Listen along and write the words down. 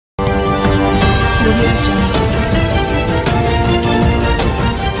Audio Jungle.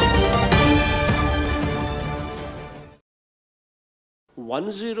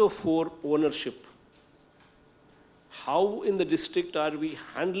 104 ownership. How in the district are we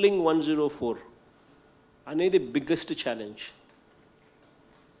handling 104? Another biggest challenge.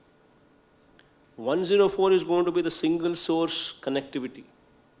 104 is going to be the single source connectivity.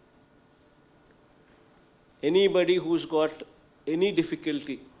 Anybody who's got any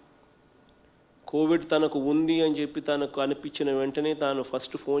difficulty, COVID tanaku undi అని చెప్పి తనకు అనిపించిన వెంటనే తాను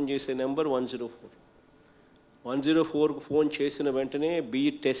first phone చేసే number 104. 104 phone చేసిన వెంటనే be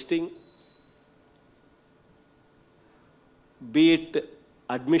it testing, be it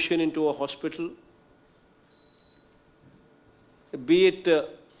admission into a hospital, be it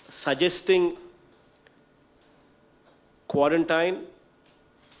suggesting quarantine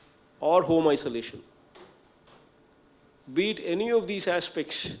or home isolation, be it any of these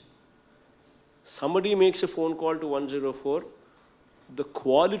aspects, somebody makes a phone call to 104, the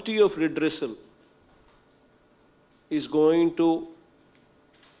quality of redressal is going to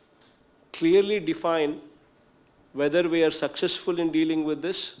clearly define whether we are successful in dealing with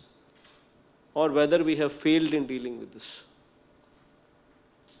this or whether we have failed in dealing with this.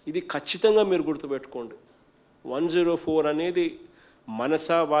 ఇది ఖచ్చితంగా మీరు గుర్తుపెట్టుకోండి. 104 అనేది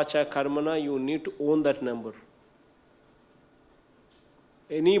మనసా వాచా కర్మన, you need to own that number.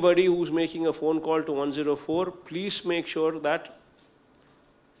 Anybody who's making a phone call to 104, please make sure that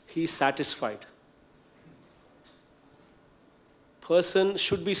he's satisfied. Person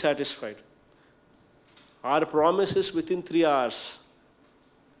should be satisfied. Our promise is within 3 hours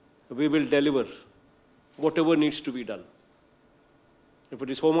we will deliver whatever needs to be done. If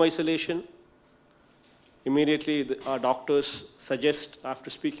it is home isolation, immediately our doctors suggest, after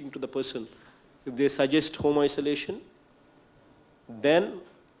speaking to the person, if they suggest home isolation, then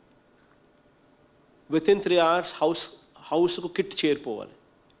within 3 hours house ku kit చేరిపోవాలి.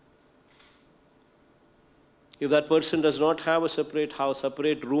 If that person does not have a separate house,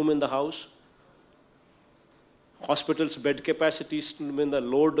 separate room in the house, hospitals bed capacities in the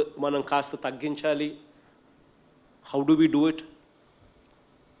load manam kaasta tagginchali. How do we do it?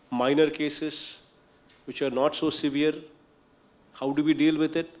 Minor cases which are not so severe, how do we deal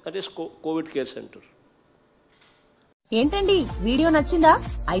with it? That is COVID care center. ఏంటండి video నచ్చిందా?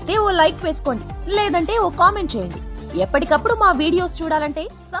 అయితే ఓ like వేసుకోండి, లేదంటే ఓ comment చేయండి. ఎప్పటికప్పుడు మా videos చూడాలంటే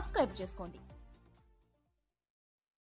subscribe చేసుకోండి.